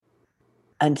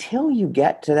until you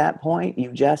get to that point,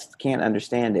 you just can't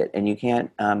understand it. And you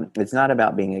can't, it's not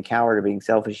about being a coward or being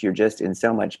selfish. You're just in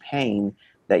so much pain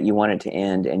that you want it to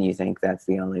end, and you think that's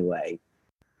the only way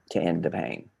to end the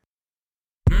pain.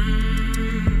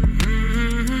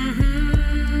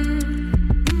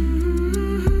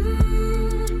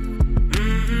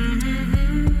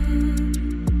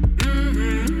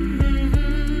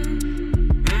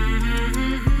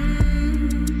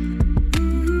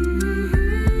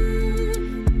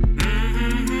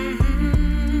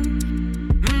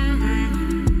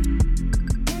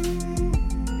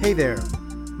 Hey there,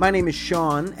 my name is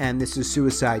Sean, and this is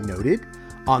Suicide Noted.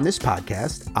 On this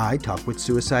podcast, I talk with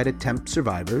suicide attempt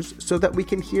survivors so that we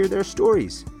can hear their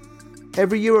stories.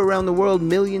 Every year around the world,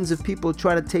 millions of people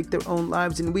try to take their own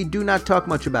lives, and we do not talk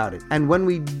much about it. And when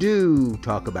we do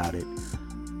talk about it,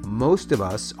 most of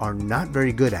us are not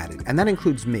very good at it, and that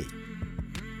includes me.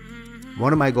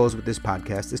 One of my goals with this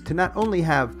podcast is to not only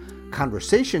have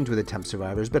conversations with attempt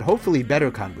survivors, but hopefully better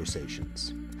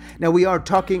conversations. Now, we are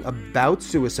talking about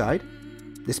suicide.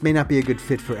 This may not be a good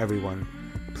fit for everyone.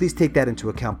 Please take that into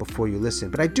account before you listen.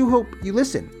 But I do hope you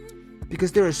listen,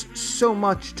 because there is so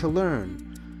much to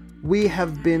learn. We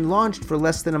have been launched for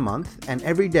less than a month, and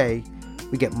every day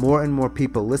we get more and more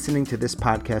people listening to this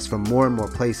podcast from more and more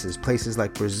places. Places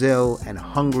like Brazil and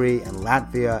Hungary and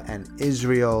Latvia and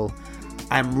Israel.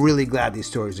 I'm really glad these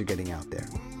stories are getting out there.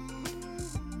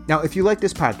 Now, if you like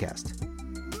this podcast,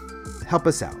 help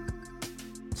us out.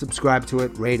 Subscribe to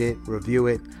it, rate it, review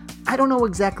it. I don't know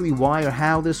exactly why or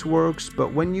how this works,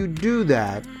 but when you do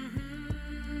that,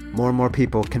 more and more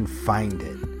people can find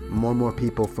it. More and more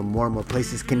people from more and more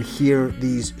places can hear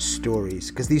these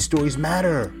stories, because these stories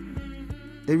matter.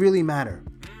 They really matter.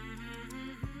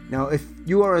 Now, if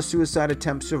you are a suicide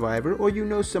attempt survivor, or you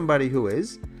know somebody who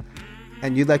is,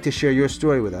 and you'd like to share your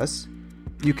story with us,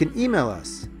 you can email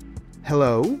us,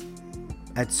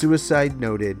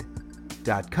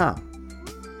 hello@suicidenoted.com.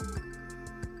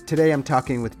 Today I'm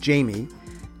talking with Jamie.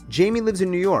 Jamie lives in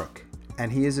New York,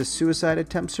 and he is a suicide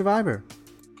attempt survivor.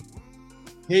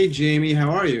 Hey, Jamie, how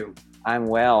are you? I'm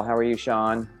well. How are you,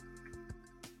 Sean?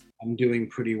 I'm doing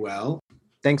pretty well.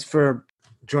 Thanks for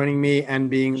joining me and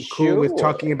being cool with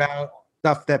talking about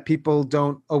stuff that people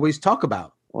don't always talk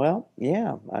about. Well,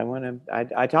 yeah,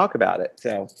 I talk about it.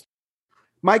 So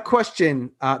my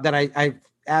question that I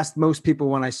asked most people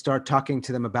when I start talking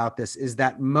to them about this is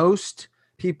that most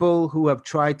people who have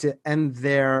tried to end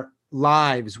their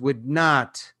lives would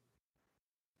not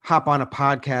hop on a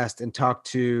podcast and talk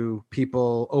to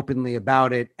people openly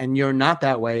about it. And you're not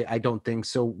that way, I don't think.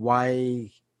 So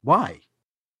why? Why?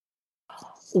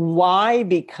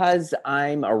 Because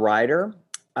I'm a writer,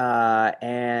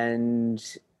 and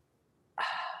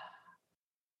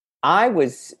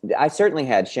I certainly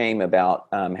had shame about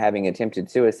having attempted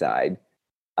suicide,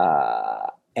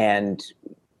 and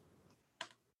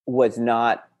would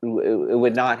not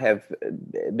have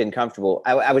been comfortable.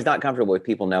 I was not comfortable with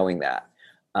people knowing that,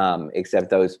 except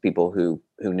those people who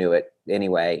knew it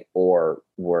anyway or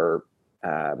were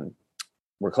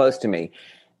close to me.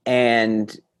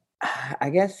 And I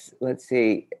guess, let's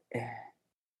see.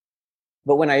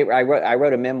 But when I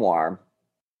wrote a memoir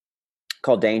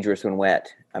called Dangerous When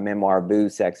Wet, a memoir of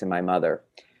booze, sex, and my mother.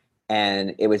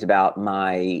 And it was about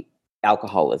my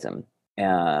alcoholism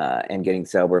and getting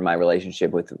sober, my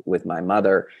relationship with my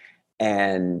mother,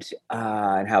 and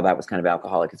how that was kind of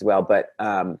alcoholic as well. But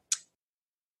and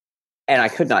I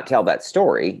could not tell that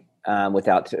story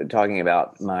without talking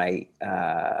about my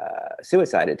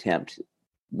suicide attempt.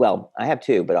 Well, I have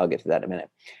two, but I'll get to that in a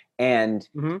minute. And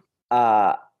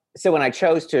so when I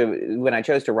chose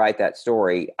to write that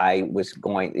story, I was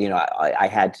going, I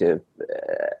had to,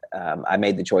 I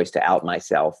made the choice to out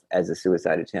myself as a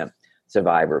suicide attempt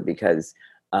survivor, because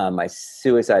my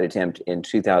suicide attempt in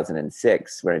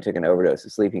 2006, when I took an overdose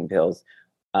of sleeping pills,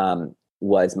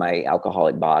 was my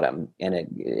alcoholic bottom. And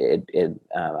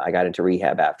I got into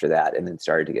rehab after that and then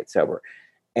started to get sober.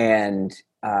 And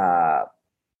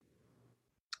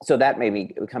so that made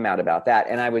me come out about that.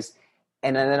 And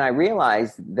then I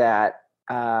realized that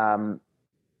I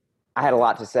had a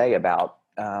lot to say about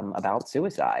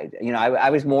suicide. I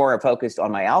was more focused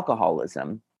on my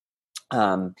alcoholism,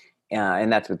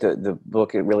 and that's what the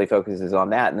book really focuses on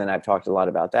that. And then I've talked a lot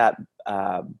about that.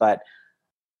 And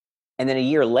then a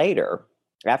year later,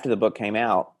 after the book came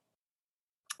out,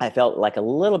 I felt like a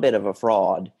little bit of a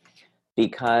fraud,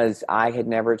 because I had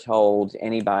never told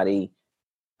anybody,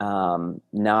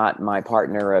 not my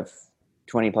partner of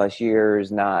 20 plus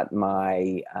years, not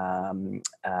my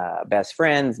best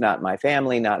friends, not my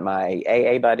family, not my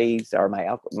AA buddies, or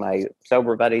my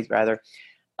sober buddies rather,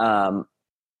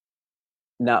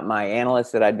 not my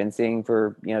analyst that I'd been seeing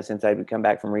for, since I'd come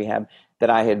back from rehab, that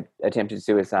I had attempted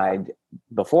suicide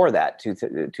before that,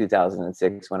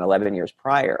 2006, when 11 years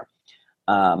prior.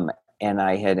 And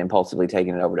I had impulsively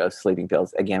taken an overdose, sleeping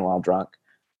pills, again while drunk.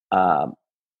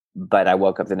 But I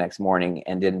woke up the next morning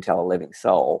and didn't tell a living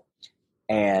soul.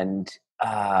 And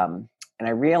I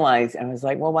realized, and I was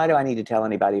like, well, why do I need to tell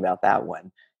anybody about that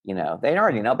one? They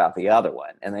already know about the other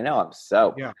one, and they know I'm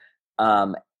sober. Yeah.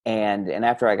 And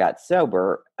after I got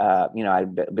sober, I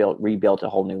rebuilt a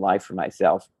whole new life for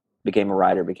myself, became a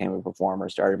writer, became a performer,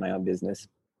 started my own business.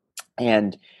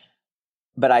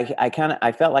 But I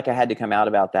felt like I had to come out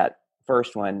about that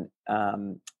first one,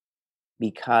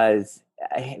 because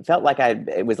I felt like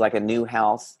it was like a new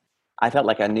house. I felt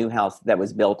like a new house that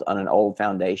was built on an old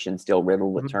foundation, still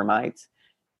riddled with termites.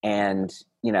 And,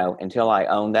 until I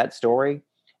owned that story,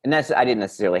 and I didn't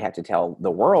necessarily have to tell the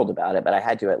world about it, but I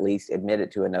had to at least admit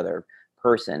it to another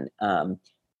person.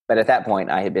 But at that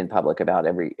point I had been public about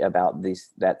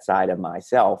that side of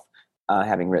myself,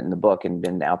 having written the book and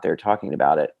been out there talking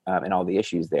about it, and all the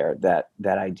issues there, that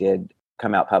I did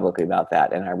come out publicly about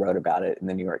that. And I wrote about it in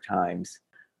the New York Times.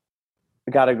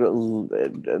 I got a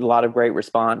lot of great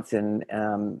response, and,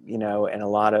 and a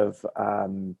lot of,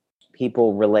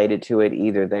 people related to it.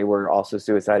 Either they were also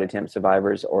suicide attempt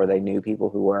survivors, or they knew people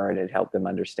who were, and it helped them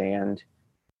understand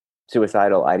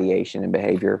suicidal ideation and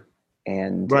behavior,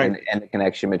 and, Right. and the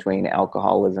connection between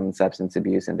alcoholism, substance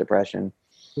abuse, and depression.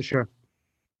 For sure.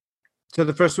 So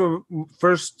the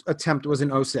first attempt was in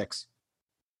 2006.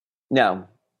 No,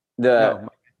 No,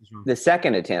 the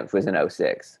second attempt was in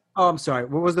 2006. Oh, I'm sorry.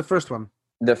 What was the first one?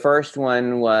 The first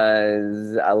one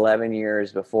was 11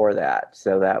 years before that.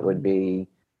 So that would be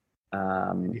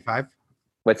 95?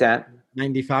 What's that?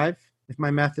 95, if my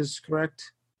math is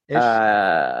correct.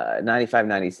 95,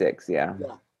 96, yeah.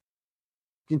 Can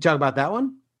you talk about that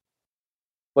one?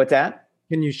 What's that?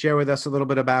 Can you share with us a little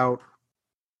bit about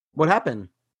what happened?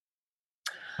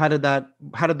 How did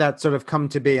that sort of come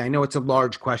to be? I know it's a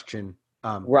large question.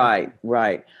 Right.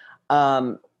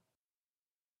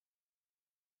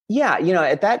 Yeah,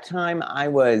 at that time I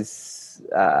was,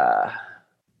 how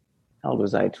old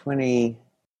was I?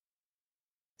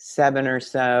 27 or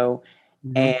so.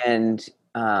 Mm-hmm. And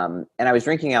I was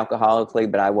drinking alcoholically,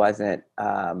 but I wasn't,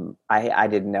 I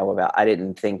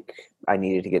didn't think I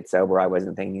needed to get sober. I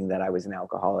wasn't thinking that I was an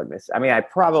alcoholic. I mean, I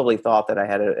probably thought that I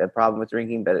had a problem with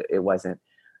drinking, but it wasn't,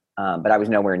 but I was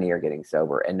nowhere near getting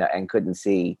sober, and couldn't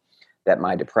see that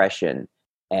my depression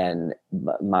and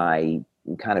my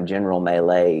kind of general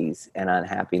malaise and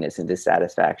unhappiness and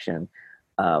dissatisfaction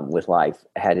with life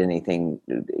had anything,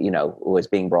 was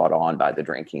being brought on by the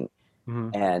drinking. Mm-hmm.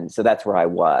 And so that's where I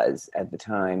was at the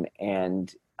time.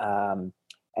 And I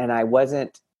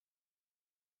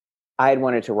had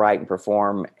wanted to write and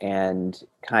perform, and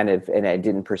I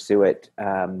didn't pursue it.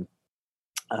 Didn't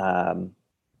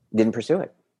pursue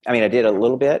it. I mean, I did a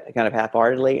little bit, kind of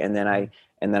half-heartedly, and then I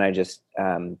just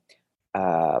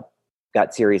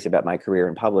got serious about my career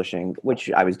in publishing, which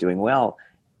I was doing well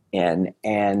in.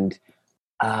 And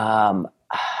I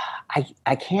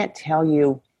can't tell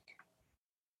you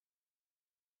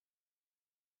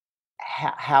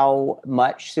how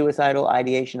much suicidal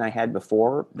ideation I had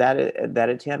before that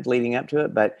attempt leading up to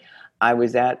it, but I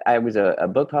was a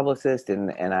book publicist,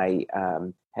 and I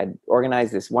had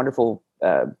organized this wonderful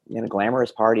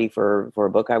glamorous party for a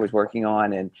book I was working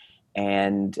on,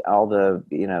 and all the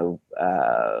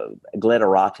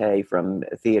glitterati from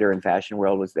theater and fashion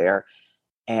world was there.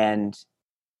 And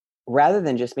rather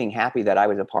than just being happy that I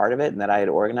was a part of it and that I had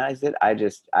organized it,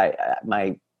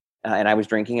 and I was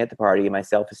drinking at the party, and my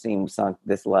self-esteem sunk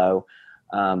this low,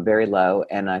 very low.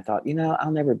 And I thought,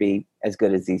 I'll never be as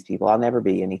good as these people. I'll never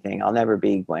be anything. I'll never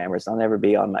be glamorous. I'll never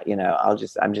be on my,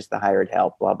 I'm just the hired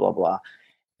help, blah, blah, blah.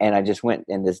 And I just went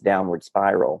in this downward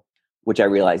spiral, which I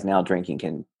realize now drinking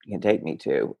can take me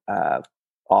to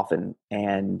often.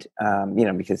 And,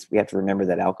 because we have to remember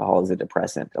that alcohol is a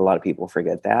depressant. A lot of people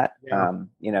forget that,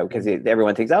 because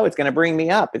everyone thinks, oh, it's going to bring me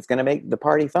up. It's going to make the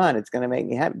party fun. It's going to make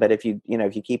me happy. But if you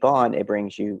keep on, it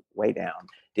brings you way down.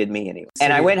 Did me anyway.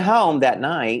 And I went home that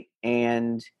night,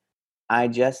 and I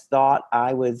just thought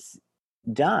I was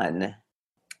done.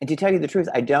 And to tell you the truth,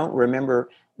 I don't remember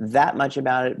that much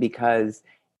about it, because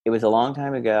it was a long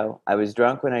time ago. I was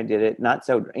drunk when I did it, not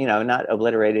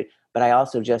obliterated, but I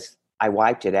also I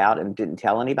wiped it out and didn't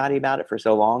tell anybody about it for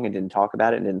so long, and didn't talk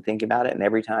about it and didn't think about it. And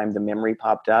every time the memory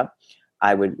popped up,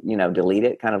 I would, delete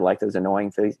it, kind of like those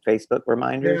annoying Facebook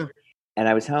reminders. Yeah. And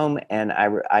I was home, and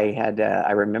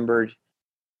I remembered,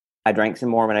 I drank some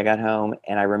more when I got home,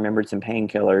 and I remembered some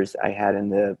painkillers I had in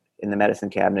in the medicine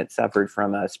cabinet, suffered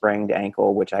from a sprained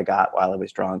ankle, which I got while I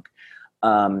was drunk.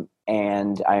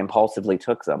 And I impulsively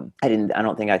took them. I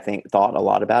don't think thought a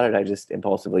lot about it. I just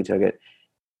impulsively took it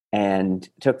and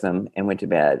took them and went to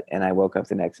bed. And I woke up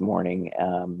the next morning,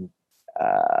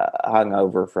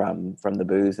 hungover from the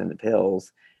booze and the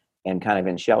pills, and kind of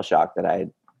in shell shock that I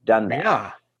had done that.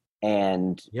 Yeah.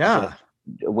 And Yeah.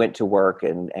 went to work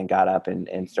and got up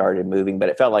and started moving, but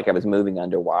it felt like I was moving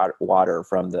underwater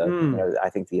from the, I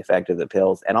think the effect of the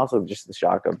pills and also just the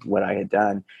shock of what I had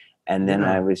done. And then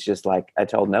I was just like, I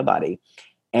told nobody.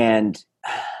 And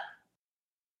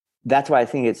that's why I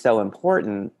think it's so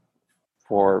important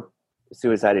for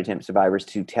suicide attempt survivors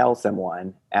to tell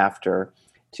someone after,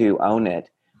 to own it,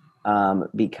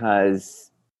 because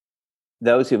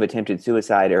those who've attempted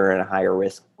suicide are in a higher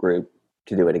risk group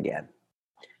to do it again.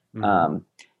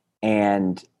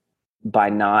 And by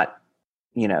not,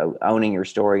 owning your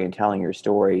story and telling your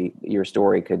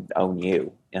story could own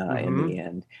you in the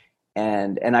end.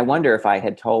 And I wonder if I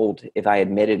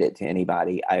admitted it to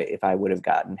anybody, if I would have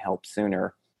gotten help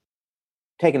sooner,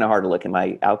 taken a harder look at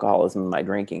my alcoholism and my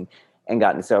drinking, and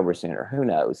gotten sober sooner. Who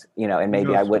knows? And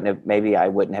maybe I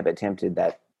wouldn't have attempted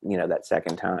that, that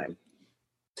second time.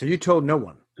 So you told no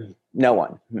one? No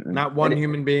one. Not one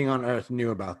human being on earth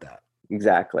knew about that.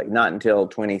 Exactly. Not until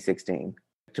 2016.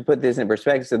 To put this in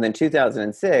perspective, so then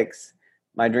 2006,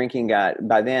 my drinking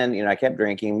by then, I kept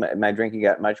drinking. My drinking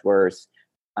got much worse.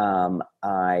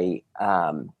 I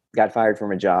got fired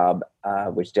from a job,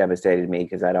 which devastated me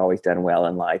because I'd always done well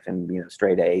in life and,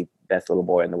 straight A, best little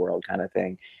boy in the world kind of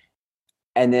thing.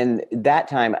 And then that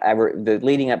time,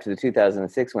 leading up to the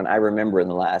 2006 one, I remember in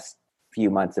the last few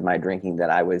months of my drinking that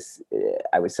I was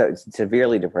so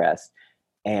severely depressed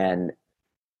and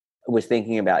was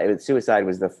thinking about it. Suicide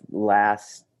was the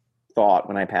last thought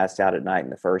when I passed out at night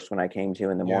and the first when I came to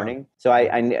in the morning. So I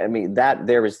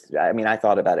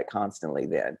thought about it constantly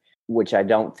then, which I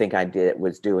don't think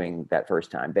was doing that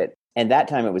first time, and that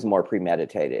time it was more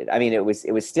premeditated. I mean, it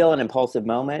was still an impulsive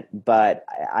moment, but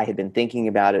I had been thinking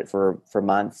about it for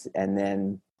months. And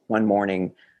then one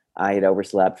morning I had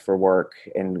overslept for work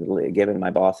and given my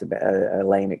boss a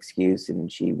lame excuse. And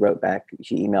she wrote back,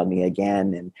 she emailed me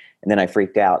again. And then I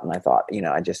freaked out and I thought,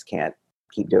 I just can't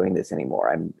keep doing this anymore.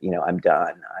 I'm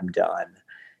done.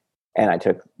 And I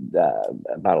took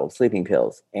a bottle of sleeping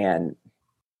pills. And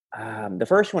the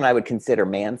first one I would consider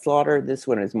manslaughter. This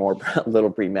one is more a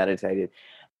little premeditated.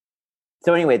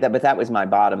 So anyway, that was my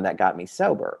bottom that got me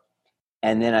sober.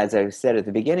 And then, as I said at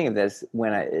the beginning of this,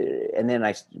 then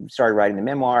I started writing the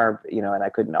memoir, and I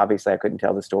couldn't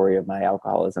tell the story of my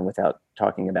alcoholism without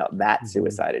talking about that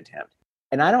suicide attempt.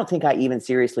 And I don't think I even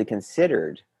seriously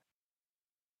considered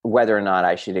whether or not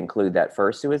I should include that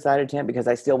first suicide attempt because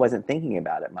I still wasn't thinking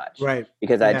about it much. Right.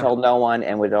 Because I told no one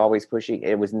and was always pushing.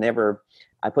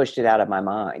 I pushed it out of my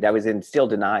mind. I was in still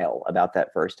denial about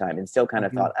that first time and still kind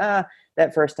of thought,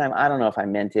 that first time, I don't know if I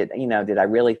meant it. Did I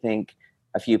really think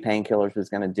a few painkillers was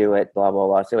going to do it, blah, blah,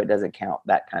 blah. So it doesn't count,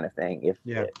 that kind of thing.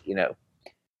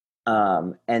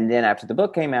 And then after the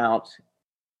book came out,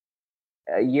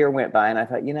 a year went by and I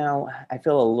thought, I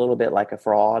feel a little bit like a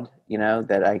fraud, so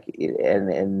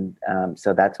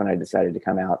that's when I decided to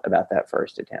come out about that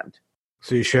first attempt.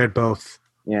 So you shared both.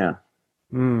 Yeah.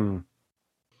 Do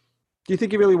you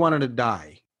think you really wanted to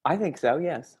die? I think so.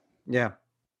 Yes. Yeah.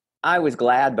 I was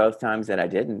glad both times that I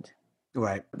didn't.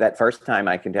 Right. That first time,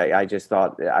 I can tell you, I just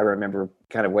thought, I remember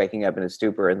kind of waking up in a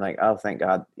stupor and like, oh, thank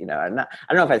God, I don't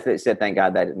know if I said thank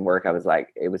God that didn't work. I was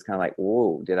like, it was kind of like,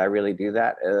 whoa, did I really do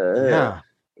that? Yeah.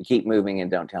 Keep moving and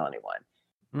don't tell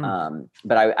anyone.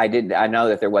 But I know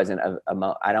that there wasn't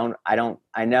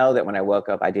I know that when I woke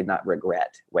up, I did not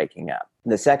regret waking up.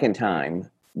 The second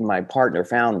time, my partner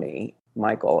found me,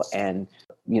 Michael, and,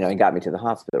 he got me to the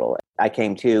hospital. I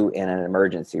came to in an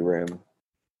emergency room.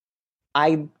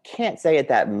 I can't say at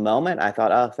that moment I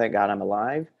thought, oh, thank God I'm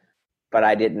alive, but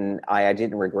I didn't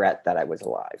regret that I was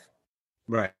alive.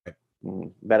 Right.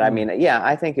 But I mean, yeah,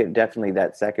 I think it definitely,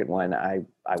 that second one, I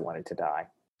wanted to die.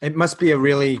 It must be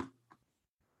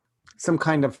some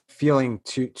kind of feeling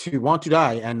to want to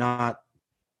die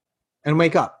and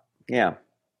wake up. Yeah.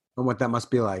 And what that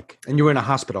must be like. And you were in a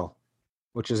hospital,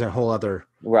 which is a whole other.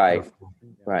 Right.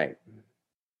 Right.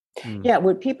 Yeah,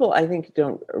 what people I think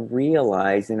don't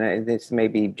realize, and this may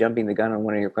be jumping the gun on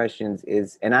one of your questions,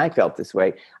 is, and I felt this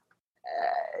way,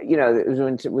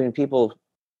 when people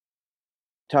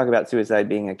talk about suicide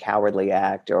being a cowardly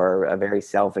act or a very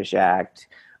selfish act,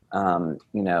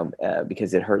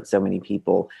 because it hurts so many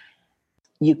people,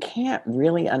 you can't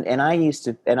really, and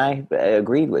I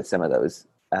agreed with some of those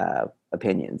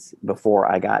opinions before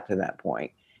I got to that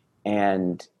point.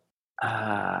 And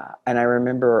And I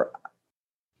remember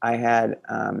I had,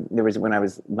 there was when I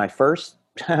was my first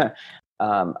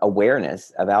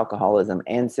awareness of alcoholism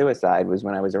and suicide was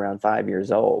when I was around 5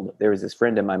 years old. There was this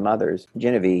friend of my mother's,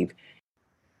 Genevieve,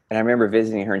 and I remember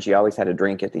visiting her, and she always had a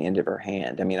drink at the end of her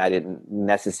hand. I mean, I didn't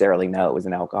necessarily know it was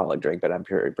an alcoholic drink, but I'm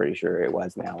pretty sure it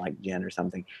was now, like gin or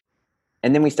something.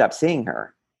 And then we stopped seeing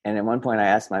her. And at one point I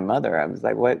asked my mother, I was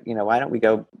like, why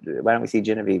don't we see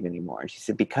Genevieve anymore? And she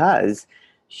said, because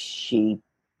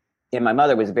and my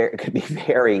mother could be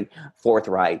very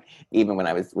forthright, even when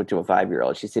I was to a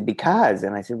 5-year-old. She said, because,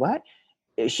 and I said, what?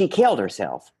 She killed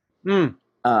herself with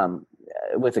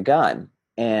a gun.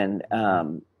 And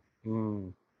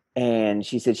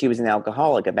she said she was an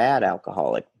alcoholic, a bad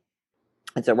alcoholic.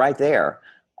 And so right there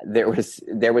was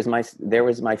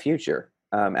my future,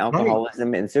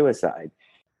 alcoholism and suicide.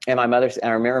 And I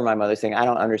remember my mother saying, I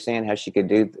don't understand how she could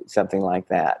do something like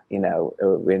that,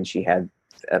 when she had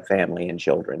a family and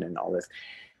children and all this.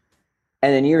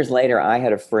 And then years later, I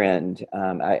had a friend,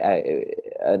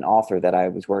 an author that I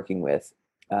was working with,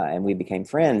 and we became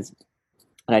friends,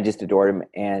 and I just adored him.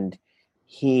 And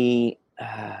he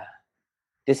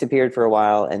disappeared for a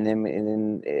while, and then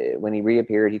when he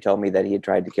reappeared, he told me that he had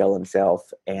tried to kill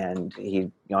himself, and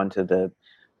he'd gone to the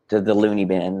loony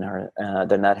bin, or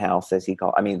the nut house, as he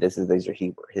called. I mean, these are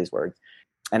his words.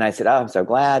 And I said, "Oh, I'm so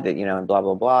glad that and blah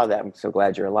blah blah. That I'm so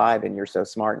glad you're alive, and you're so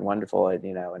smart and wonderful, and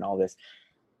and all this."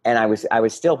 And I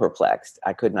was still perplexed.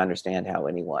 I couldn't understand how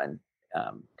anyone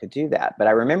could do that. But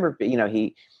I remember,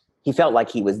 he felt like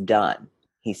he was done.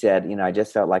 He said, I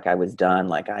just felt like I was done,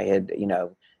 like I had,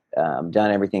 done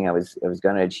everything I was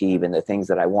going to achieve, and the things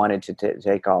that I wanted to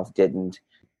take off didn't.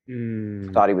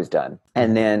 Thought he was done.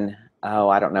 And then,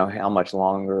 I don't know how much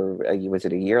longer. Was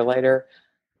it a year later?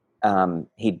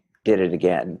 He did it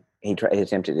again. He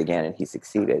attempted it again, and he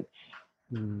succeeded.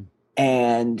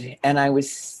 And I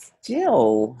was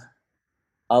still,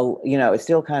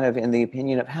 still kind of in the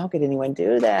opinion of, how could anyone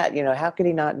do that? How could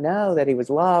he not know that he was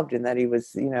loved and that he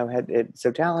was, had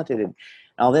so talented and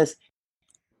all this?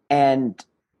 And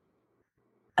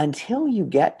until you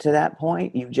get to that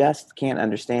point, you just can't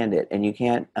understand it. And you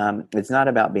can't, it's not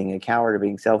about being a coward or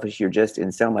being selfish. You're just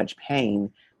in so much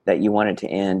pain that you want it to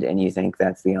end, and you think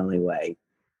that's the only way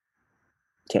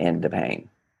to end the pain,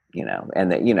 and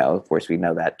that, of course we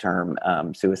know that term,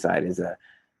 suicide is a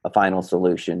final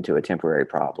solution to a temporary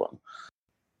problem.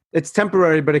 It's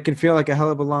temporary, but it can feel like a hell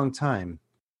of a long time.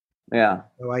 Yeah.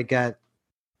 So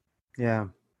yeah.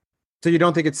 So you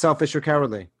don't think it's selfish or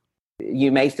cowardly?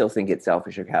 You may still think it's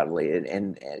selfish or cowardly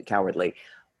and cowardly.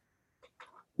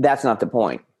 That's not the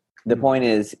point. The point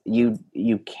is you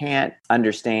can't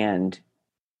understand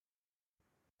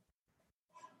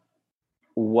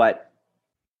what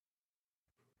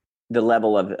the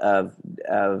level of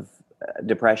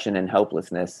depression and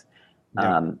hopelessness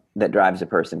that drives a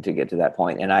person to get to that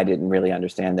point. And I didn't really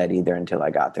understand that either until I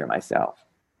got there myself.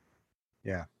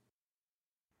 Yeah.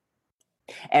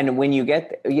 And when you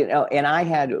get, and I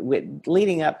had,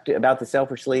 leading up to about the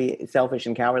selfish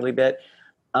and cowardly bit,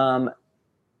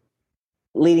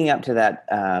 leading up to that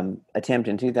attempt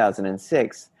in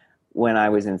 2006, when I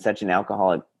was in such an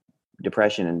alcoholic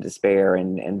depression and despair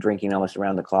and drinking almost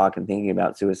around the clock and thinking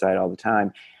about suicide all the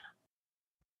time,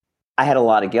 I had a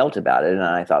lot of guilt about it. And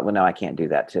I thought, well, no, I can't do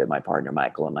that to my partner,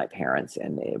 Michael, and my parents,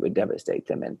 and it would devastate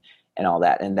them and all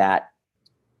that. And that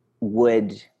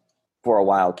would, for a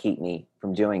while, keep me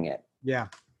from doing it. Yeah.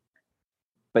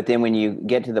 But then when you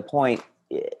get to the point,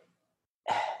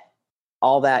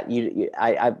 all that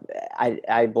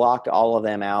I blocked all of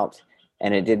them out,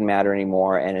 and it didn't matter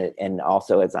anymore. And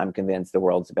also, as I'm convinced the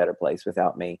world's a better place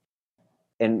without me.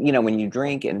 And when you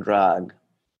drink and drug,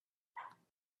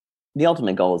 the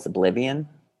ultimate goal is oblivion,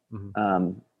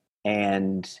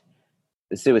 and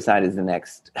suicide is the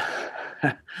next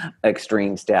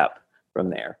extreme step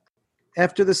from there.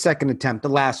 After the second attempt, the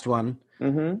last one,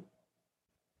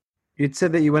 you'd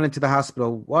said that you went into the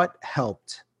hospital. What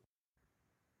helped?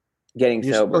 Getting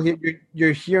sober.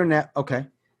 You're here now. Okay.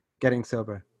 Getting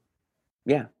sober.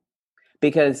 Yeah.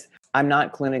 Because I'm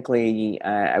not clinically,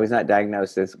 I was not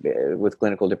diagnosed with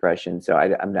clinical depression, so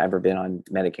I've never been on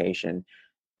medication.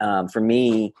 For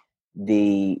me,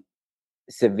 the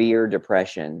severe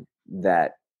depression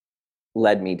that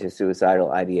led me to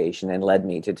suicidal ideation and led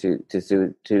me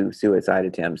to suicide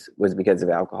attempts was because of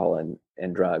alcohol and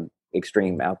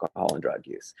extreme alcohol and drug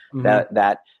use.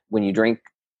 That when you drink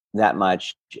that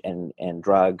much and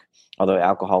drug, although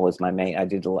alcohol was my main, I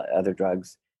did other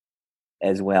drugs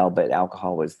as well, but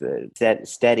alcohol was the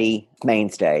steady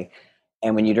mainstay.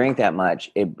 And when you drink that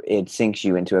much, it sinks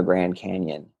you into a Grand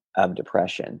Canyon of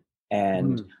depression.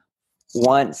 And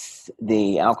once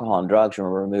the alcohol and drugs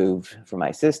were removed from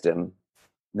my system,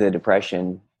 the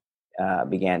depression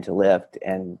began to lift.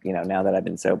 And, now that I've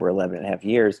been sober 11 and a half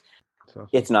years,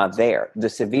 it's not there. The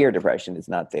severe depression is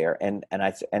not there. And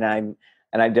I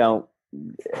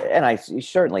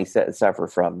certainly suffer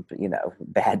from,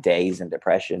 bad days and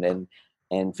depression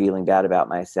and feeling bad about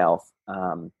myself.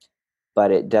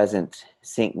 But it doesn't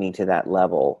sink me to that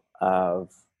level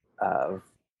of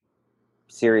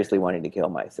seriously wanting to kill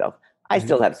myself. I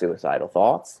still have suicidal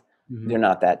thoughts. They're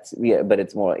not that, but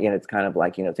it's more, it's kind of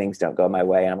like, things don't go my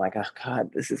way. And I'm like, oh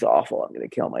God, this is awful. I'm going to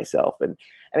kill myself. And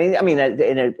I mean,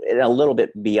 in a little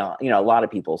bit beyond, a lot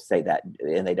of people say that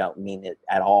and they don't mean it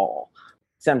at all.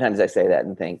 Sometimes I say that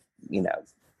and think,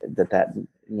 that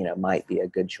might be a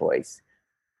good choice,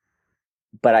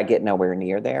 but I get nowhere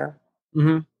near there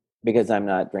because I'm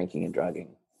not drinking and drugging.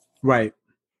 Right.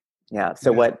 Yeah.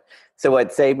 So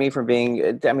what saved me from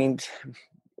being,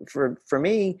 for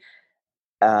me,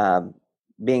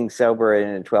 being sober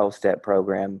in a 12-step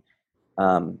program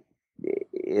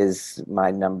is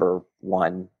my number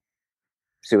one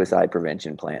suicide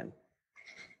prevention plan.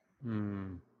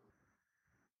 And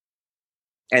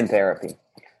therapy.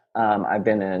 I've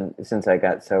been since I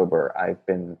got sober, I've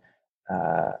been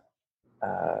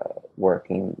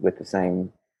working with the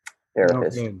same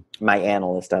therapist. My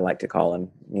analyst, I like to call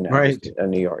him, right. A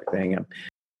New York thing.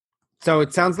 So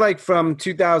it sounds like from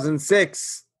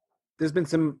 2006, there's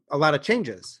been a lot of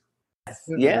changes.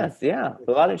 Yes, yeah,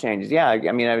 a lot of changes. Yeah, I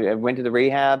went to the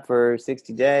rehab for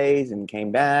 60 days and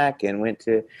came back and went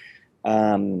to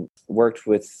worked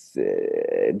with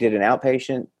did an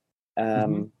outpatient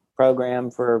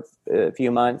program for a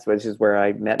few months, which is where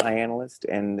I met my analyst,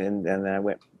 and then I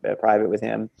went private with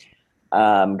him.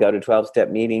 Go to 12-step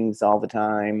meetings all the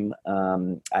time.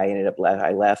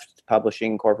 I left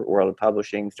publishing, corporate world of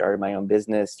publishing, started my own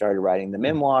business, started writing the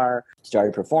memoir,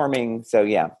 started performing. So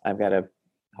yeah, I've got a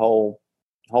whole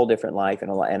different life,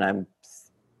 and I'm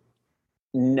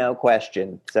no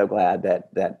question so glad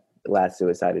that last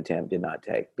suicide attempt did not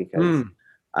take, because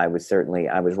I was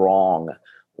wrong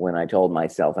when I told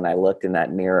myself, and I looked in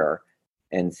that mirror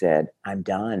and said, I'm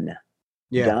done.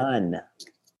 Done.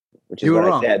 Which is what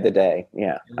I said the day.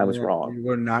 Yeah, I was wrong. You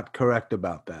were not correct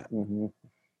about that.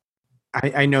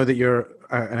 I know that you're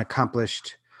an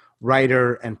accomplished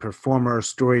writer and performer,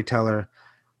 storyteller.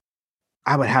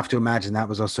 I would have to imagine that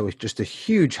was also just a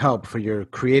huge help for your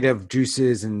creative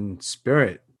juices and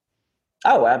spirit.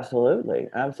 Oh, absolutely.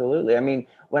 Absolutely. I mean,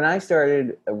 when I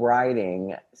started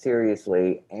writing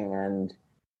seriously and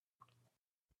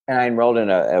I enrolled in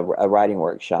a writing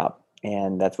workshop,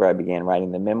 and that's where I began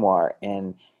writing the memoir.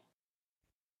 And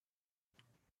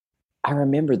I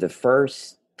remember the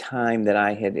first time that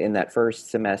I had, in that first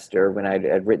semester, when I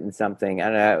had written something,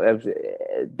 and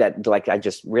I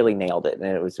just really nailed it, and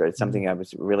it was something I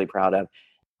was really proud of.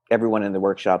 Everyone in the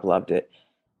workshop loved it.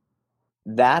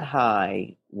 That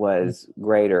high was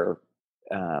greater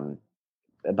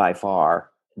by far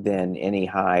than any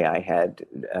high I had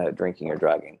drinking or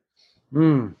drugging.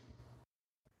 I'm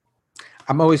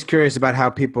always curious about how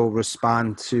people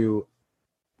respond to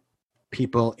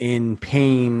people in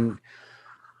pain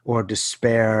or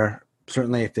despair,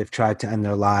 certainly if they've tried to end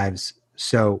their lives.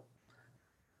 So,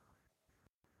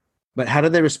 but how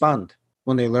did they respond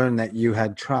when they learned that you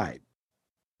had tried?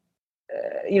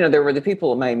 There were the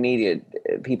people, my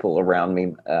immediate people around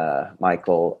me,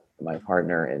 Michael, my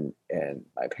partner, and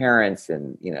my parents,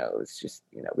 and it's just,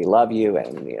 we love you,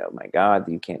 and my God,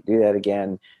 you can't do that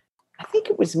again. I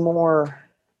think it was more,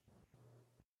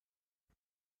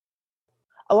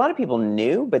 a lot of people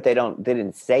knew, but they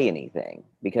didn't say anything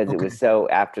because it was so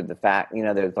after the fact.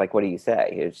 There's like, what do you say?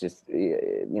 It's just,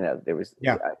 there was,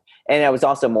 and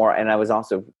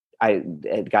I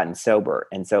had gotten sober,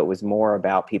 and so it was more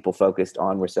about people focused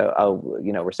on, we're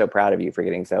so proud of you for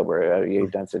getting sober. You've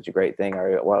done such a great thing.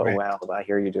 Or wow, I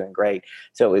hear you're doing great.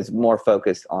 So it was more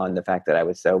focused on the fact that I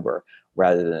was sober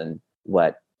rather than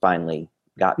what finally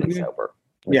got me sober,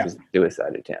 which was a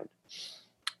suicide attempt.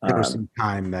 There was some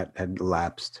time that had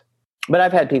elapsed. But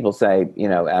I've had people say,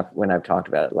 when I've talked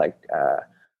about it, like,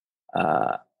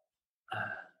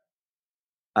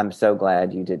 I'm so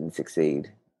glad you didn't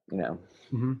succeed,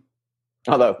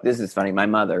 Although this is funny, my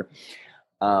mother,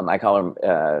 I call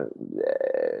her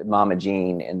Mama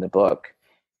Jean in the book,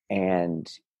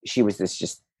 and she was this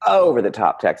just over the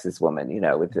top Texas woman,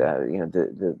 with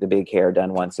the big hair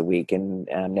done once a week, and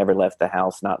never left the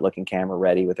house not looking camera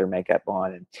ready with her makeup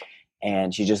on,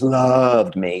 and she just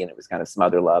loved me, and it was kind of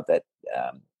smother love that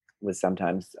was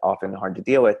sometimes often hard to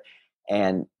deal with.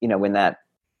 And when that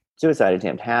suicide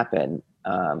attempt happened,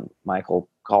 Michael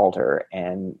called her,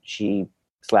 and she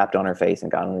slapped on her face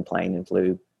and got on a plane and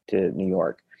flew to New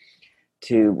York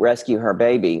to rescue her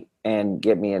baby and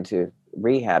get me into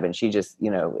rehab. And she just,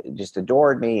 just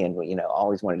adored me and,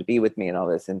 always wanted to be with me and all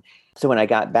this. And so when I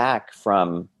got back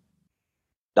from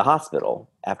the hospital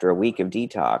after a week of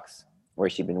detox where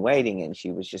she'd been waiting, and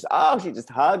she was just, she just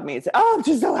hugged me and said, I'm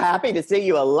just so happy to see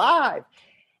you alive.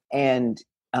 And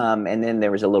then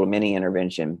there was a little mini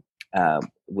intervention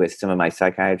with some of my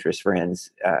psychiatrist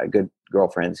friends, good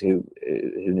girlfriends who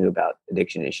knew about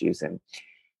addiction issues.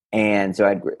 And so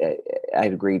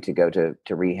I'd agreed to go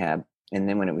to rehab. And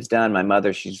then when it was done, my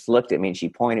mother, she just looked at me and she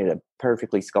pointed a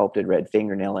perfectly sculpted red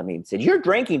fingernail at me and said, your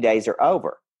drinking days are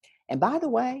over. And by the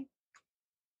way,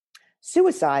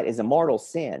 suicide is a mortal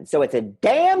sin. So it's a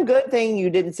damn good thing you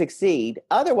didn't succeed.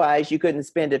 Otherwise, you couldn't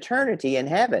spend eternity in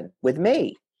heaven with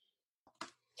me.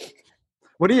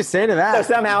 What do you say to that?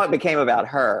 So somehow it became about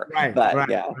her. Right, but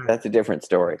right. That's a different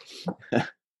story.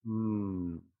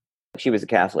 She was a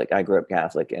Catholic. I grew up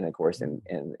Catholic. And of course,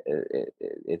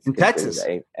 it's in Texas,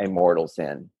 a mortal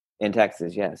sin. In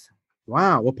Texas, yes.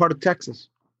 Wow. What part of Texas?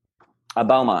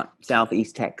 Beaumont,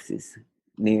 southeast Texas,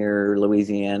 near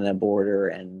Louisiana border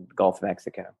and Gulf of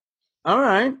Mexico. All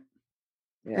right.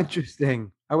 Yeah.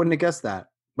 Interesting. I wouldn't have guessed that.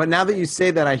 But now that you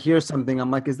say that, I hear something.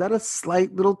 I'm like, is that a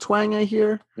slight little twang I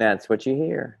hear? That's what you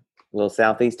hear. A little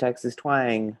southeast Texas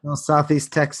twang. Little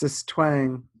southeast Texas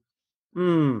twang.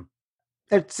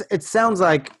 It sounds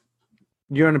like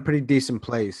you're in a pretty decent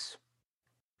place.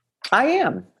 I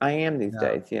am these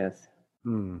days, yes.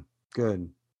 Good.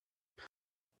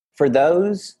 For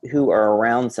those who are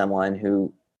around someone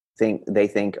who think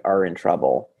are in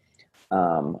trouble,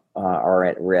 are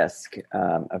at risk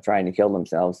of trying to kill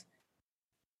themselves,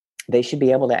 they should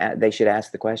be able to. They should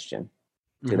ask the question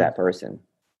to that person.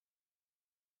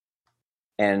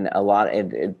 And a lot,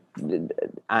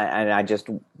 I just,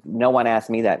 no one asked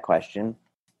me that question.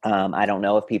 I don't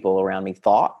know if people around me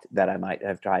thought that I might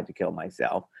have tried to kill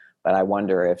myself, but I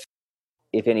wonder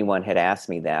if anyone had asked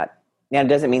me that. Now, it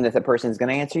doesn't mean that the person's going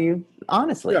to answer you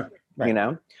honestly,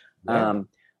 right. Yeah.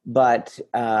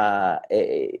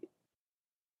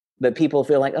 But people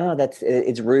feel like,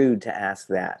 it's rude to ask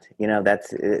that.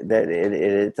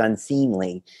 It's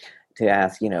unseemly to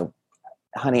ask,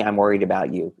 honey, I'm worried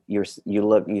about you.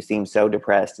 You seem so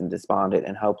depressed and despondent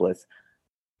and hopeless.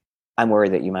 I'm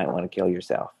worried that you might want to kill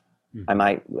yourself.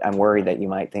 I'm worried that you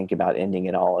might think about ending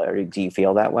it all. Or do you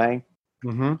feel that way?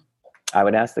 I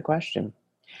would ask the question.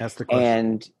 Ask the question.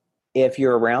 And if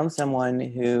you're around someone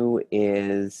who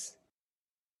is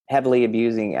heavily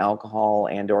abusing alcohol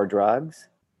and or drugs,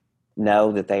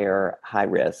 know that they are high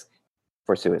risk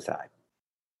for suicide.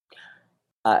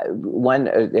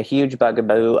 A huge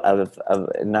bugaboo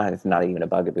it's not even a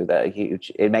bugaboo,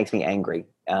 it makes me angry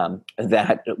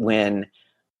that when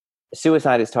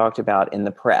suicide is talked about in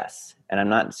the press, and I'm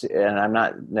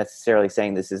not necessarily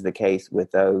saying this is the case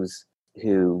with those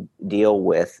who deal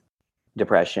with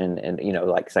depression and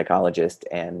like psychologists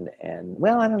and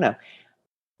well, I don't know,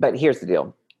 but here's the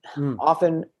deal.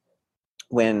 Often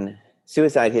when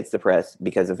suicide hits the press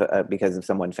because of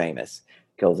someone famous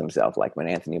kills himself, like when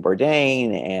Anthony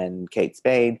Bourdain and Kate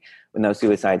Spade, when those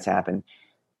suicides happen,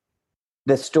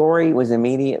 the story was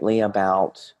immediately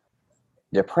about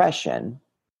depression,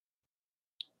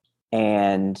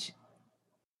 and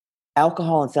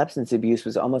alcohol and substance abuse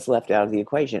was almost left out of the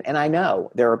equation. And I know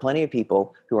there are plenty of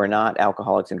people who are not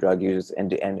alcoholics and drug users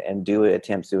and do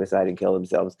attempt suicide and kill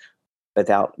themselves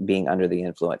without being under the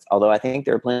influence. Although I think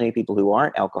there are plenty of people who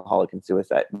aren't alcoholic and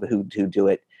suicide who do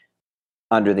it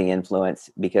under the influence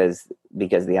because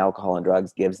the alcohol and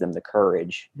drugs gives them the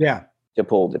courage to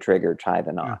pull the trigger, tie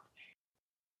the knot.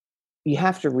 You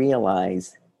have to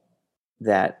realize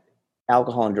that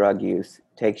alcohol and drug use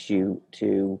takes you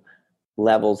to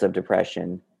levels of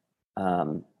depression,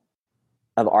 of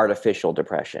artificial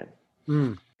depression.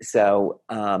 So,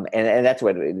 and that's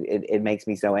what it makes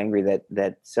me so angry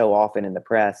that so often in the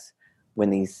press, when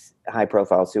these high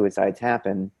profile suicides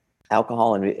happen,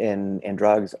 alcohol and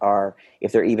drugs are,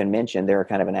 if they're even mentioned, they're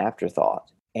kind of an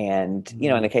afterthought. And,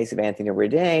 in the case of Anthony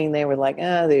Bourdain, they were like,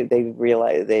 they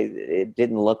realized it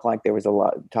didn't look like there was a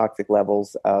lot of toxic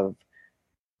levels of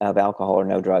alcohol or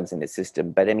no drugs in his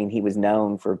system. But I mean, he was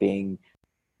known for he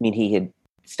had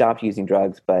stopped using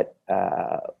drugs, but,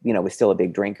 was still a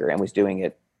big drinker and was doing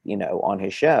it, on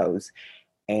his shows.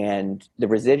 And the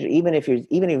residual, even if he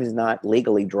was not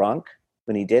legally drunk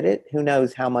when he did it, who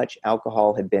knows how much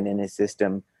alcohol had been in his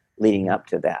system leading up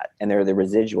to that. And there are the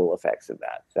residual effects of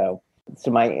that. So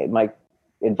my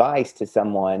advice to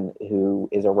someone who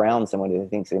is around someone who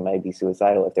thinks they may be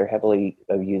suicidal, if they're heavily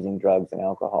using drugs and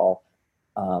alcohol,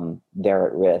 they're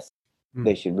at risk.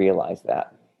 They should realize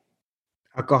that.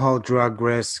 Alcohol, drug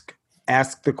risk.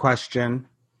 Ask the question,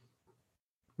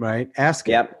 right? Ask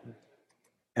it. Yep.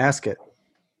 Ask it.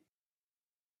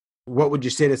 What would you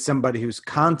say to somebody who's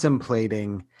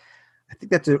contemplating? I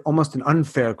think that's almost an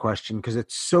unfair question because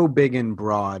it's so big and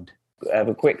broad. I have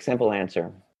a quick, simple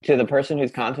answer. To the person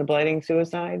who's contemplating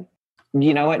suicide,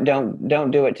 you know what? Don't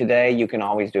do it today. You can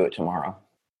always do it tomorrow.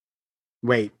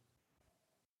 Wait.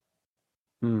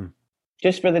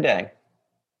 Just for the day.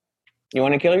 You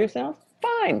want to kill yourself?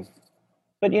 Fine.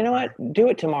 But you know what? Do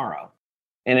it tomorrow.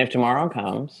 And if tomorrow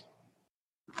comes,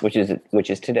 which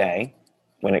is today,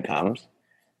 when it comes,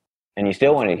 and you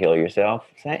still want to kill yourself,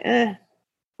 say,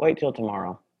 wait till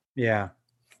tomorrow. Yeah.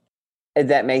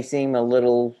 That may seem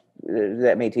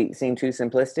seem too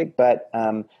simplistic, but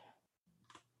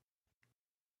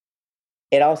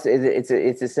it also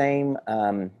it's the same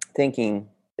thinking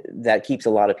that keeps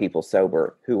a lot of people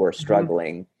sober who are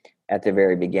struggling at the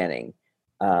very beginning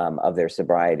of their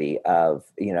sobriety. Of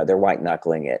they're white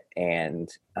knuckling it,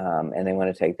 and they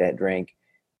want to take that drink,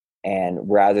 and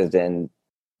rather than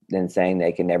saying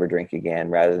they can never drink again,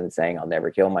 rather than saying I'll never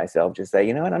kill myself, just say,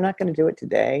 you know what, I'm not going to do it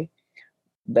today,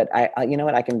 but I you know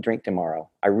what, I can drink tomorrow.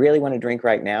 I really want to drink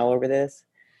right now over this,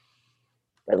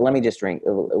 but let me just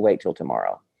wait till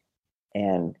tomorrow.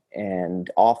 And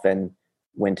often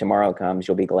when tomorrow comes,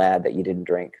 you'll be glad that you didn't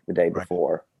drink the day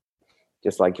before,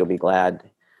 just like you'll be glad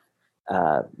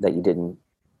that you didn't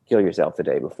kill yourself the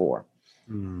day before.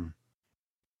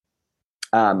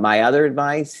 My other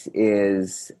advice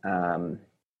is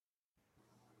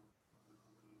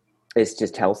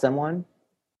just tell someone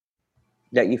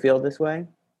that you feel this way.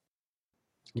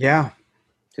 Yeah.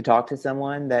 To talk to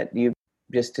someone that you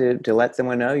just to let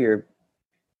someone know you're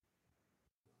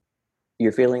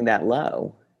feeling that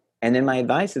low. And then my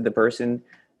advice to the person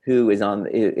who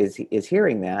is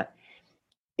hearing that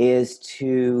is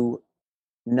to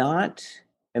not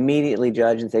immediately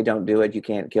judge and say, don't do it. You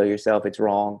can't kill yourself. It's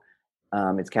wrong.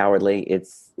 It's cowardly.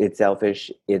 It's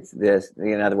selfish. It's this.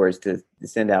 In other words, to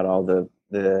send out all the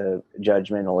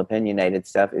judgmental, opinionated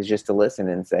stuff is just to listen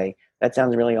and say, that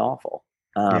sounds really awful.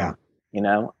 And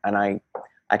I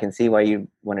can see why you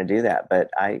want to do that,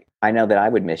 but I know that I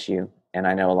would miss you, and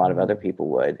I know a lot of other people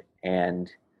would,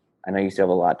 and I know you still have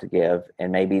a lot to give,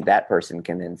 and maybe that person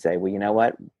can then say, well, you know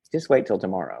what, just wait till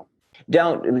tomorrow. And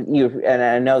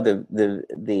I know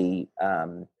the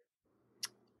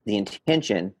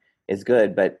intention is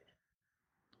good, but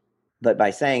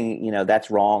by saying,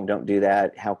 that's wrong, don't do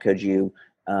that, how could you,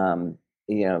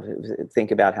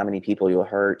 think about how many people you'll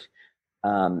hurt.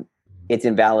 It's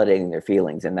invalidating their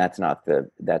feelings, and that's not the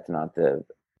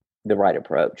right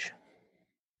approach.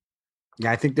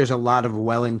 Yeah, I think there's a lot of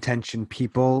well-intentioned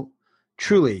people,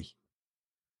 truly,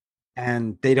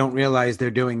 and they don't realize they're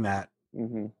doing that.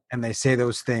 Mm-hmm. And they say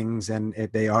those things, and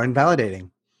they are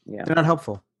invalidating. Yeah. They're not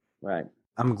helpful. Right.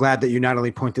 I'm glad that you not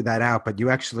only pointed that out, but you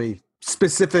actually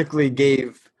specifically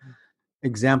gave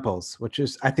examples, which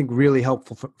is, I think, really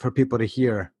helpful for people to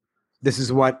hear. This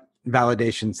is what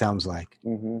validation sounds like.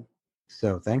 Mm-hmm.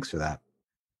 So thanks for that.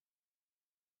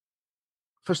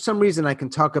 For some reason, I can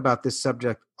talk about this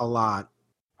subject a lot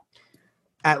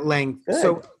at length. Good.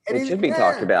 So it should be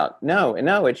talked about. No,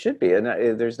 it should be. And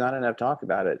there's not enough talk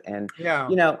about it. And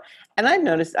and I've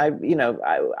noticed,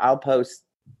 I'll post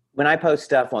when I post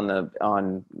stuff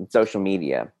on social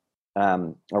media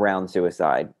around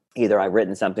suicide. Either I've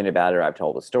written something about it, or I've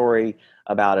told a story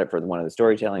about it for one of the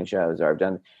storytelling shows, or I've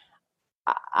done.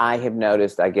 I have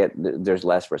noticed there's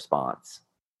less response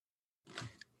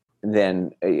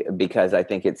than because I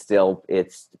think it's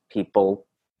people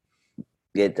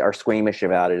are squeamish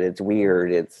about it. It's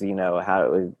weird. It's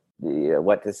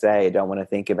what to say. I don't want to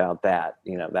think about that.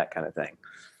 That kind of thing.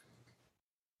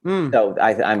 So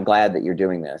I'm glad that you're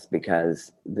doing this,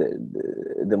 because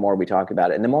the more we talk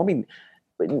about it, and the more we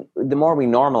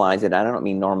normalize it. I don't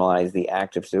mean normalize the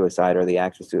act of suicide or the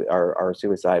act of our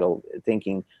suicidal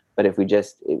thinking, but if we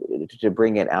just to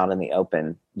bring it out in the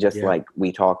open, like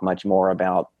we talk much more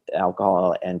about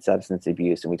alcohol and substance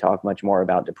abuse, and we talk much more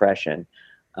about depression,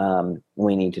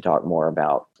 we need to talk more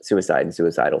about suicide and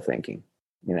suicidal thinking.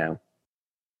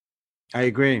 I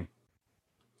agree.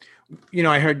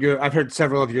 I've heard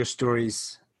several of your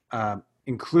stories,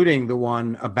 including the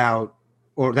one about,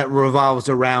 or that revolves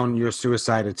around your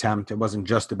suicide attempt. It wasn't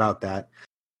just about that.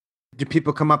 Do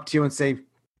people come up to you and say,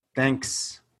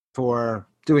 thanks for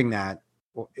doing that?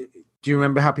 Do you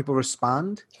remember how people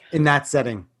respond in that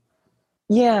setting?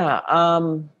 Yeah.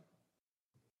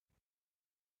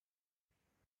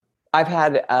 I've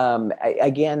had,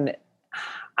 again,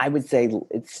 I would say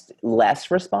it's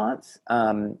less response.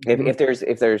 If there's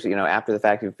after the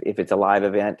fact, if it's a live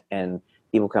event and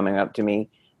people coming up to me,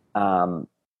 I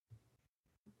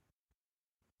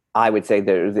would say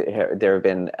there have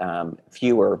been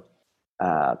fewer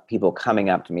people coming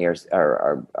up to me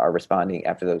or are responding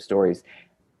after those stories.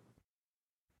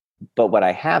 But what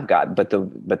I have got, but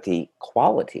the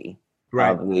quality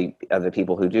Right. of the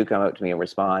people who do come up to me and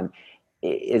respond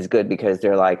is good, because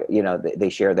they're like, they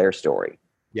share their story.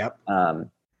 Yep.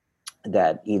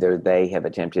 That either they have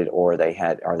attempted, or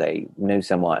they knew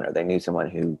someone, or they knew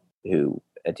someone who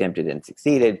attempted and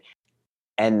succeeded,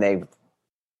 and they've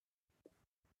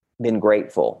been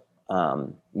grateful,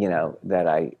 that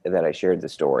I shared the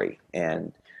story,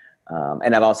 and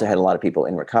I've also had a lot of people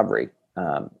in recovery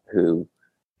who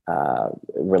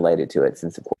related to it,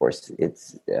 since of course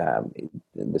it's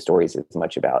the story is as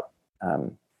much about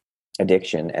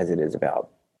addiction as it is about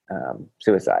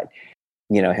suicide.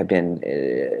 Have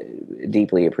been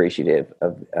deeply appreciative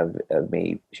of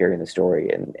me sharing the story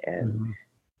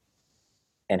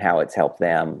and how it's helped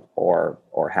them, or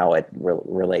how it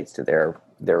relates to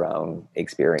their own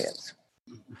experience.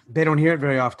 They don't hear it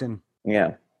very often.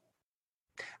 Yeah.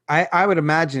 I would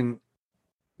imagine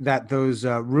that those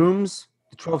rooms,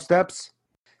 the 12 steps,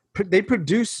 they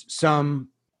produce some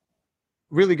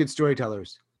really good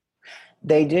storytellers.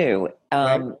 They do.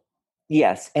 Right?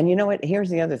 Yes. And you know what? Here's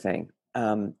the other thing.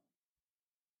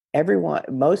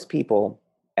 Most people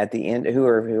at the end who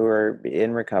are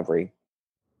in recovery,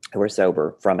 who are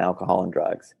sober from alcohol and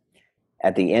drugs,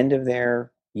 at the end of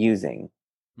their using,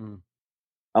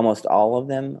 almost all of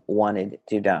them wanted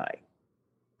to die.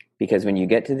 Because when you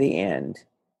get to the end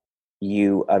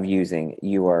of using,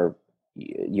 you are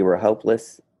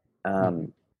hopeless,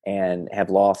 and have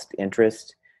lost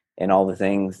interest in all the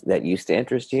things that used to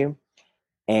interest you,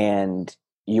 and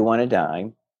you want to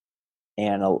die.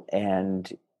 And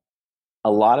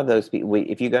a lot of those people,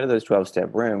 if you go to those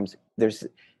 12-step rooms, there's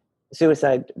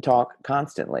suicide talk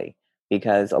constantly,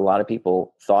 because a lot of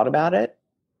people thought about it.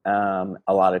 A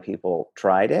lot of people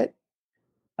tried it.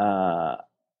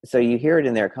 So you hear it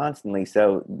in there constantly.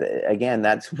 So again,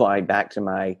 that's why, back to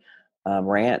my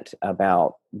rant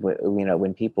about,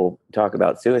 when people talk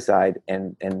about suicide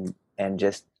and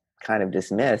just kind of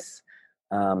dismiss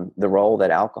the role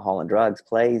that alcohol and drugs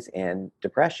plays in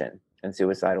depression and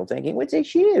suicidal thinking, which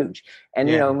is huge. And,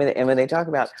 and when they talk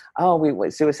about,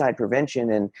 suicide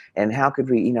prevention and how could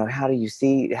we, how do you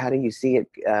see it? We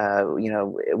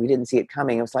didn't see it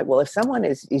coming. It's like, well, if someone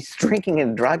is drinking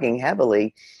and drugging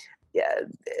heavily,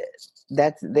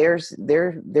 there's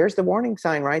the warning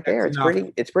sign right there.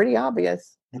 It's pretty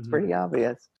obvious. It's pretty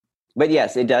obvious. But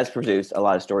yes, it does produce a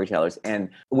lot of storytellers, and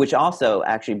which also,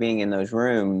 actually, being in those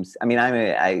rooms, I mean, I'm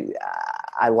a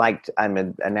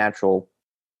natural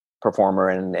performer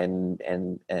and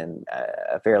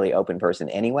a fairly open person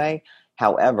anyway.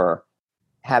 However,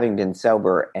 having been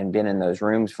sober and been in those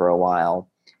rooms for a while,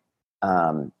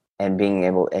 and being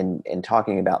able and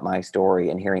talking about my story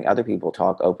and hearing other people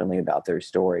talk openly about their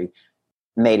story,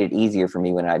 made it easier for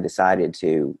me when I decided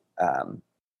to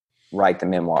write the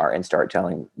memoir and start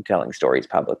telling stories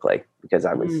publicly, because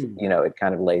I was, it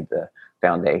kind of laid the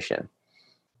foundation.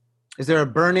 Is there a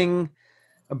burning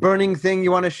thing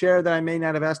you want to share that I may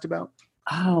not have asked about?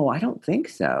 Oh, I don't think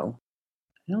so.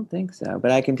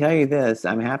 But I can tell you this: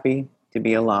 I'm happy to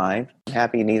be alive. I'm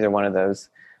happy neither one of those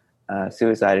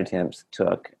suicide attempts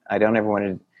took. I don't ever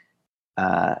want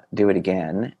to do it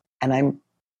again. And I'm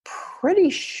pretty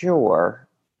sure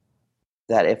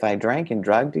that if I drank and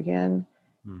drugged again,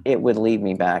 it would lead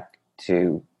me back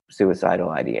to suicidal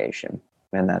ideation.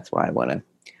 And that's why I want to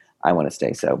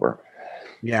stay sober.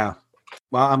 Yeah.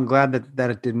 Well, I'm glad that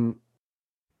it didn't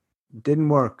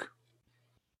work.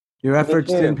 Your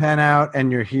efforts didn't pan out,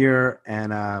 and you're here,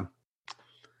 and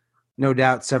no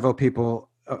doubt several people,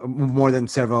 more than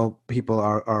several people,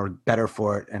 are better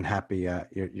for it and happy.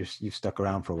 You've stuck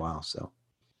around for a while, so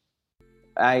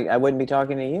I wouldn't be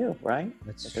talking to you, right?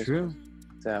 That's true.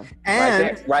 So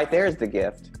and right there's the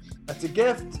gift. That's a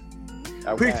gift.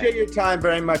 Okay. Appreciate your time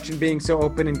very much and being so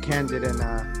open and candid and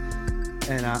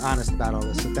honest about all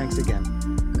this. So thanks again.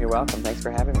 You're welcome. Thanks for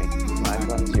having me. My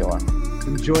pleasure.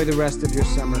 Enjoy the rest of your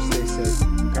summer. Stay safe.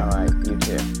 All right. You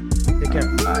too. Take care.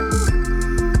 Bye.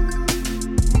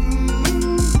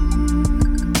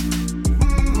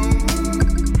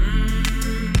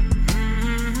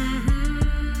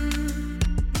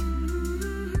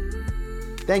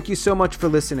 Thank you so much for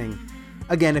listening.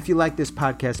 Again, if you like this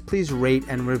podcast, please rate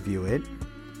and review it.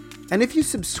 And if you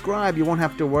subscribe, you won't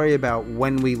have to worry about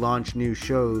when we launch new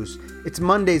shows. It's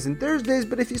Mondays and Thursdays,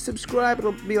 but if you subscribe,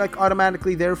 it'll be like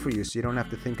automatically there for you, so you don't have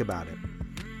to think about it.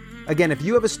 Again, if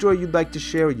you have a story you'd like to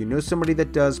share or you know somebody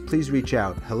that does, please reach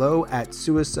out.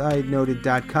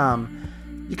 hello@suicidenoted.com.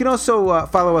 You can also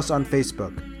follow us on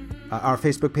Facebook. Our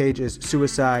Facebook page is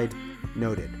Suicide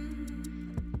Noted.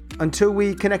 Until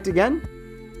we connect again,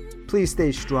 please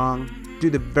stay strong, do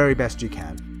the very best you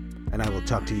can, and I will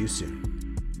talk to you soon.